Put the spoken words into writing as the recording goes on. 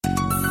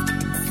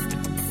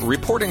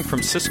Reporting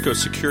from Cisco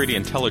Security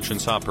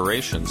Intelligence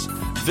Operations,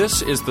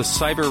 this is the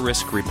Cyber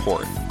Risk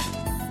Report.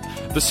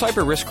 The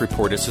Cyber Risk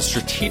Report is a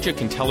strategic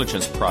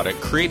intelligence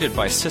product created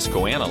by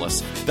Cisco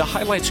analysts that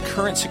highlights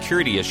current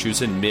security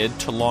issues in mid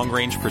to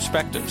long-range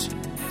perspectives.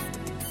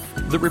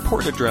 The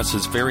report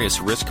addresses various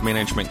risk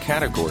management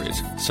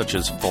categories such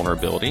as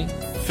vulnerability,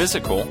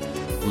 physical,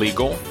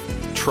 legal,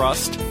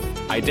 trust,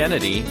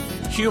 identity,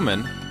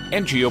 human,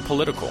 and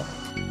geopolitical.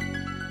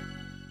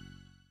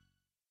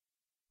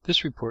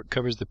 This report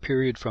covers the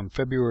period from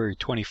February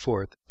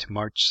 24th to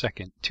March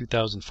 2nd,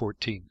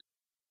 2014.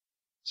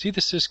 See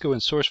the Cisco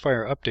and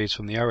SourceFire updates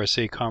from the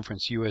RSA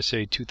Conference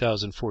USA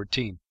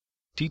 2014.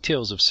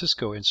 Details of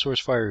Cisco and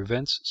SourceFire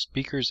events,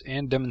 speakers,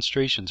 and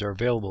demonstrations are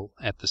available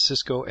at the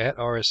Cisco at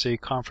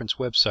RSA Conference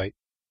website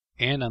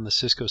and on the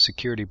Cisco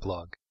Security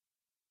blog.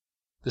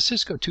 The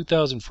Cisco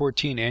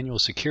 2014 Annual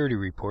Security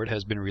Report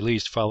has been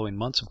released following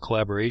months of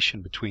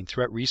collaboration between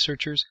threat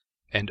researchers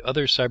and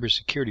other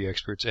cybersecurity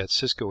experts at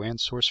Cisco and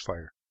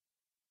SourceFire.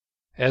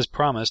 As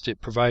promised, it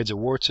provides a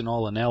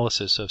warts-and-all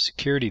analysis of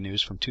security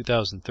news from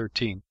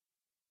 2013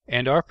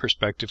 and our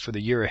perspective for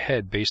the year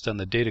ahead based on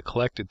the data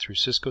collected through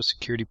Cisco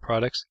security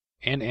products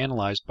and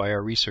analyzed by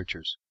our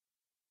researchers.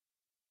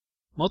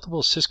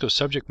 Multiple Cisco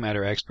subject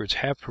matter experts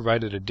have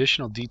provided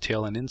additional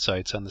detail and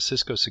insights on the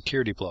Cisco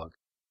Security blog.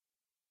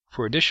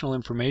 For additional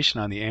information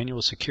on the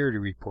Annual Security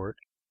Report,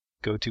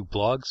 go to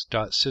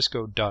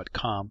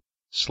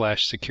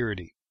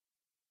blogs.cisco.com/security.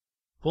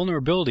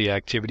 Vulnerability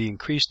activity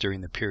increased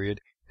during the period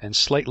and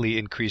slightly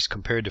increased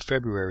compared to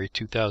February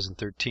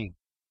 2013.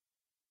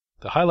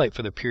 The highlight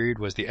for the period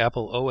was the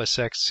Apple OS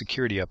X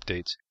security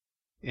updates.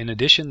 In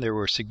addition, there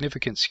were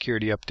significant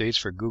security updates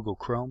for Google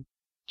Chrome,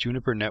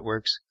 Juniper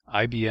Networks,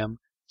 IBM,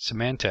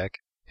 Symantec,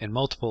 and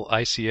multiple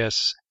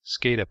ICS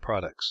SCADA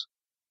products.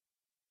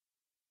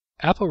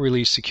 Apple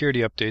released security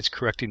updates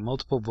correcting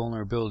multiple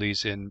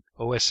vulnerabilities in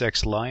OS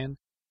X Lion,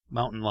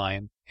 Mountain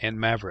Lion, and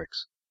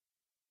Mavericks.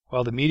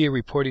 While the media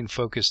reporting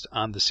focused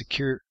on the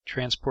secure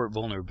transport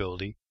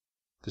vulnerability,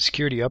 the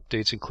security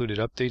updates included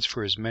updates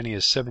for as many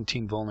as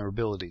 17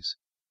 vulnerabilities.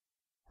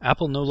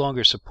 Apple no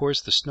longer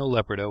supports the Snow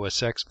Leopard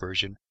OS X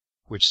version,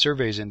 which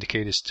surveys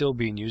indicate is still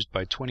being used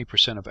by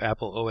 20% of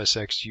Apple OS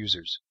X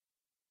users.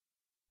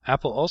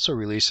 Apple also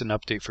released an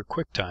update for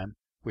QuickTime,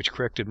 which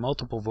corrected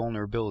multiple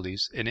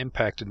vulnerabilities and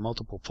impacted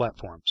multiple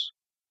platforms.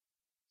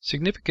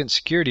 Significant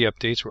security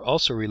updates were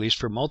also released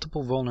for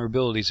multiple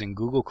vulnerabilities in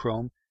Google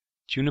Chrome,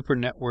 Juniper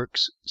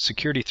Networks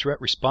Security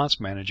Threat Response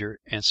Manager,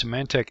 and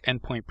Symantec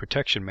Endpoint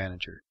Protection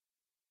Manager.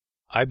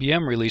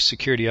 IBM released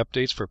security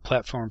updates for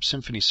Platform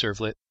Symphony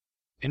Servlet,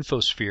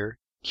 Infosphere,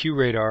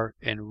 QRadar,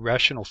 and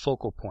Rational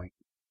Focal Point.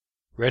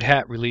 Red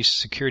Hat released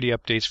security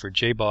updates for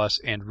JBoss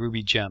and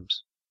Ruby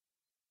Gems.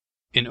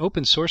 In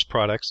open source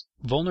products,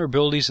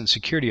 vulnerabilities and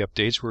security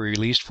updates were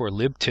released for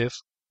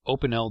libtiff,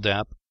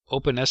 OpenLDAP,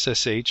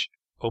 OpenSSH,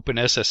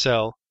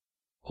 OpenSSL,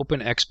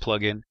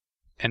 OpenXPlugin,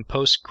 and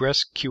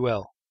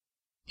PostgreSQL.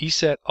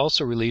 ESET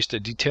also released a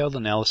detailed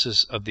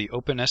analysis of the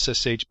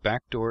OpenSSH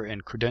backdoor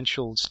and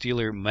credential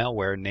stealer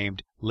malware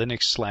named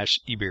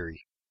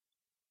Linux/eBerry.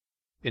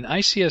 In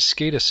ICS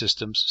SCADA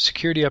systems,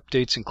 security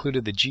updates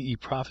included the GE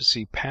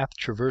Prophecy path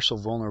traversal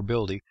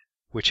vulnerability,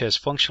 which has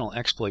functional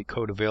exploit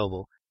code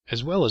available,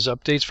 as well as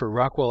updates for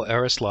Rockwell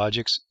Aris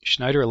Logix,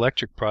 Schneider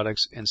Electric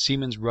products, and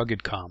Siemens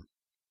RuggedCom.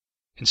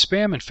 In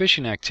spam and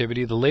phishing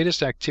activity, the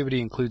latest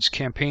activity includes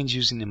campaigns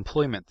using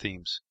employment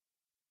themes.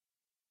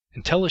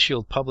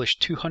 IntelliShield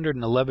published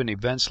 211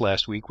 events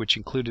last week, which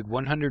included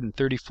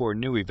 134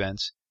 new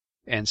events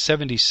and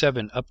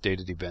 77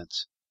 updated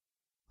events.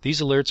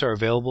 These alerts are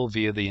available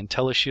via the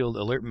IntelliShield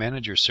Alert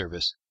Manager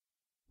service.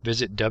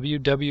 Visit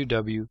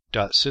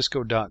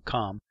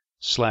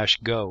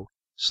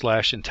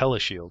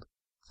www.cisco.com/go/IntelliShield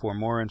for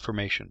more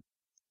information.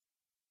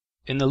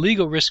 In the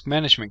legal risk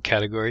management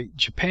category,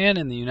 Japan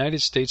and the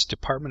United States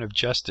Department of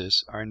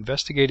Justice are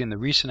investigating the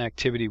recent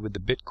activity with the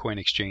Bitcoin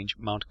exchange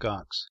Mt.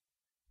 Gox.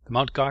 The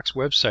Mt. Gox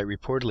website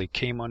reportedly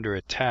came under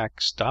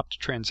attack, stopped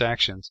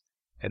transactions,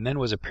 and then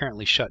was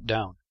apparently shut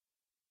down.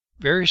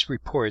 Various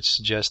reports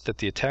suggest that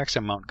the attacks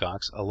on Mt.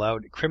 Gox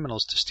allowed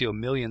criminals to steal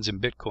millions in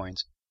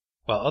bitcoins,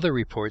 while other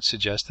reports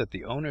suggest that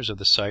the owners of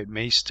the site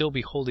may still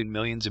be holding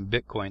millions in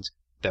bitcoins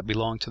that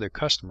belong to their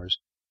customers,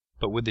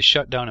 but with the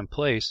shutdown in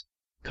place,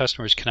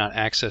 customers cannot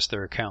access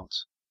their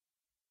accounts.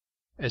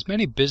 As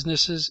many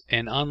businesses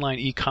and online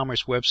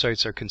e-commerce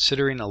websites are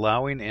considering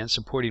allowing and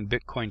supporting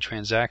Bitcoin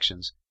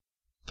transactions,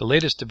 the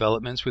latest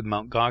developments with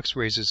Mt. Gox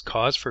raises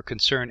cause for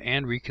concern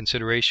and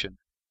reconsideration.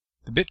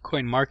 The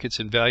Bitcoin markets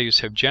and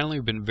values have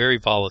generally been very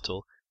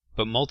volatile,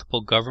 but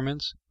multiple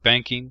governments,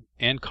 banking,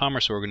 and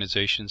commerce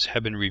organizations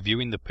have been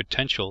reviewing the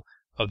potential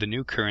of the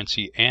new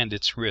currency and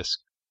its risk,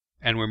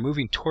 and were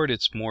moving toward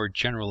its more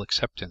general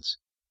acceptance.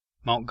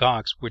 Mt.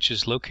 Gox, which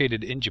is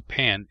located in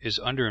Japan, is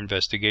under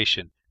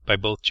investigation by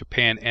both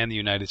Japan and the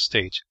United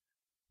States,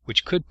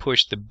 which could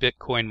push the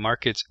Bitcoin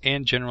markets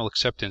and general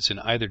acceptance in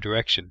either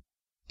direction,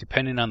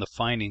 depending on the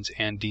findings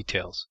and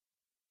details.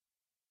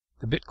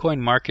 The Bitcoin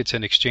markets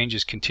and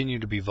exchanges continue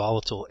to be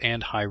volatile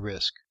and high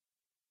risk.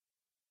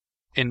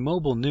 In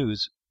mobile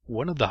news,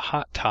 one of the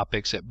hot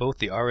topics at both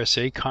the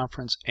RSA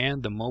conference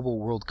and the Mobile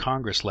World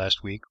Congress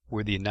last week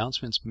were the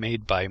announcements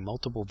made by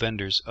multiple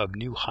vendors of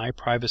new high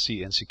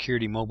privacy and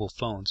security mobile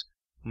phones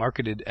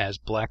marketed as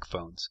black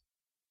phones.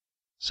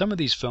 Some of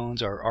these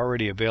phones are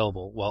already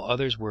available, while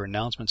others were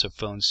announcements of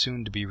phones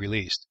soon to be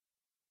released.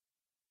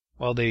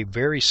 While they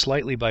vary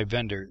slightly by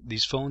vendor,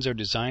 these phones are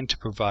designed to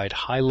provide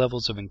high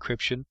levels of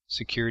encryption,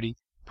 security,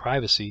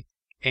 privacy,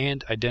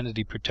 and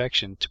identity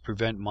protection to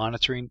prevent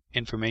monitoring,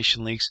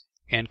 information leaks,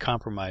 and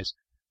compromise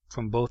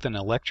from both an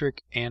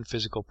electric and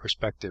physical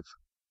perspective.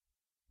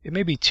 It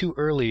may be too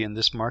early in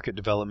this market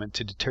development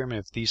to determine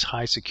if these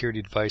high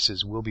security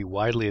devices will be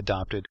widely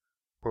adopted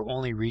or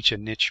only reach a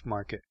niche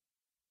market.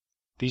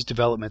 These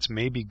developments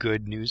may be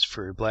good news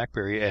for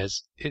BlackBerry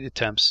as it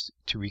attempts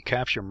to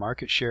recapture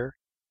market share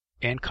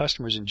and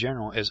customers in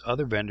general, as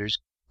other vendors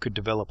could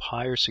develop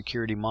higher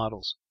security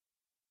models.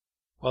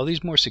 While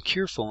these more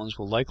secure phones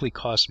will likely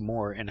cost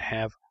more and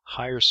have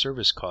higher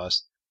service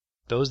costs,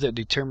 those that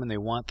determine they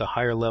want the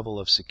higher level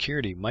of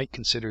security might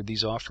consider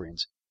these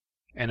offerings.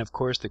 And of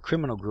course, the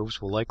criminal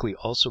groups will likely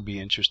also be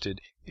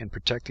interested in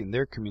protecting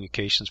their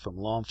communications from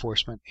law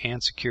enforcement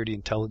and security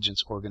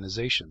intelligence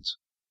organizations.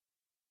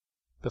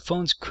 The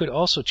phones could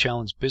also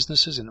challenge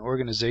businesses and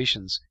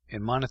organizations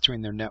in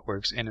monitoring their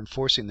networks and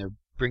enforcing their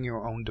bring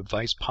your own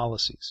device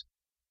policies.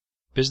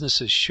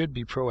 Businesses should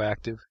be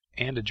proactive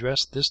and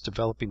address this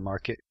developing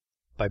market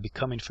by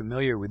becoming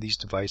familiar with these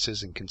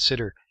devices and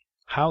consider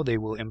how they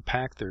will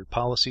impact their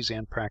policies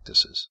and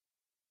practices.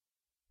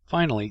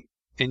 Finally,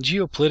 in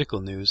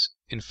geopolitical news,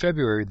 in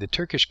February the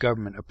Turkish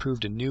government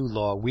approved a new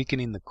law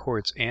weakening the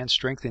courts and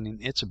strengthening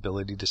its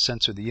ability to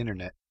censor the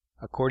internet,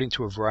 according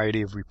to a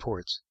variety of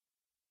reports.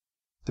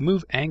 The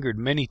move angered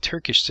many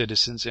Turkish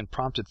citizens and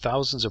prompted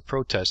thousands of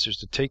protesters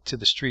to take to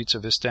the streets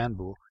of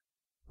Istanbul,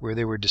 where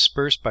they were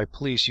dispersed by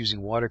police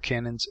using water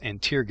cannons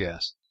and tear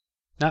gas.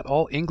 Not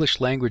all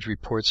English-language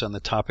reports on the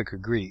topic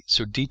agree,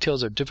 so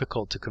details are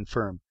difficult to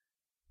confirm,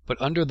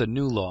 but under the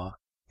new law,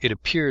 it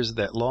appears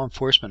that law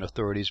enforcement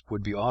authorities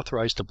would be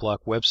authorized to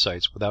block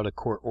websites without a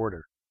court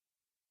order.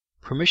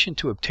 Permission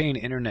to obtain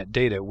internet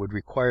data would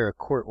require a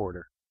court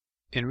order.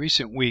 In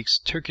recent weeks,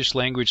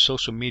 Turkish-language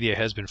social media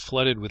has been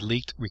flooded with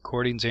leaked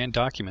recordings and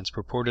documents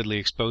purportedly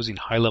exposing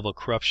high-level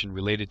corruption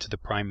related to the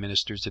Prime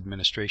Minister's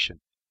administration.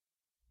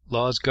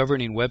 Laws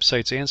governing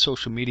websites and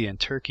social media in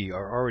Turkey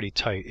are already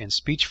tight, and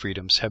speech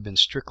freedoms have been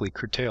strictly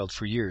curtailed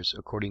for years,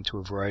 according to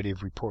a variety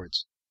of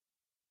reports.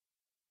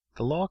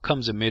 The law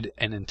comes amid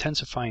an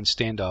intensifying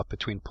standoff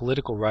between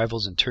political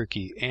rivals in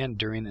Turkey and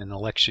during an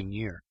election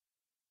year.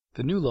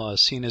 The new law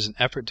is seen as an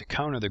effort to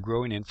counter the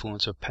growing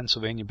influence of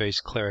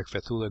Pennsylvania-based cleric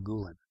Fethullah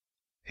Gulen,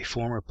 a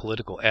former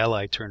political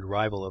ally turned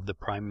rival of the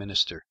Prime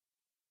Minister.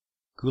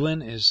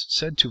 Gulen is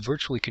said to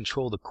virtually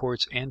control the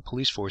courts and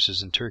police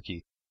forces in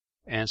Turkey,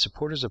 and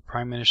supporters of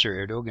Prime Minister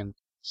Erdogan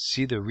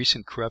see the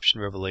recent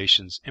corruption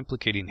revelations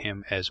implicating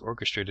him as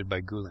orchestrated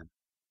by Gulen.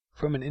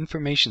 From an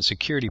information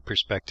security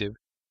perspective,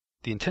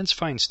 the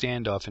intensifying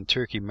standoff in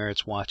Turkey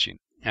merits watching.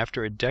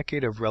 After a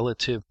decade of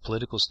relative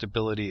political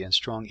stability and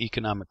strong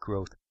economic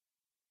growth,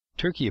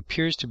 Turkey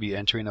appears to be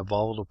entering a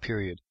volatile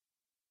period.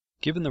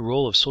 Given the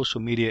role of social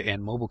media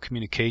and mobile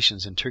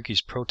communications in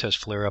Turkey's protest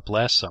flare-up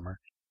last summer,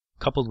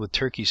 coupled with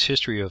Turkey's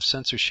history of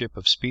censorship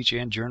of speech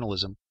and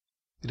journalism,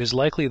 it is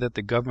likely that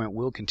the government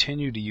will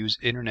continue to use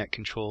internet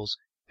controls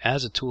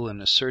as a tool in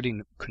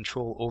asserting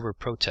control over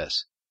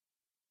protests.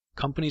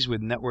 Companies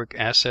with network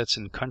assets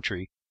in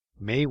country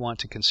may want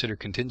to consider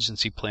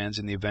contingency plans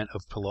in the event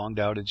of prolonged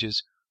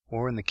outages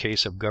or in the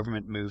case of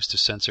government moves to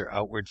censor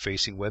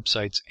outward-facing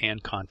websites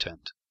and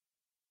content.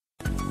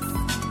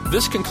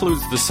 This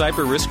concludes the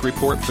Cyber Risk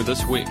Report for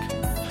this week.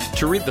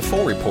 To read the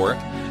full report,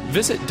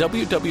 visit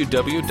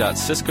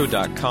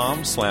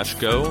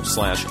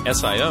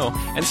www.cisco.com/go/SIO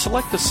and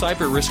select the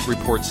Cyber Risk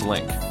Reports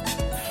link.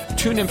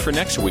 Tune in for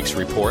next week's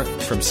report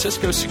from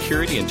Cisco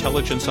Security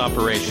Intelligence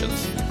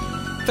Operations.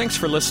 Thanks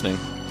for listening,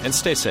 and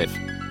stay safe.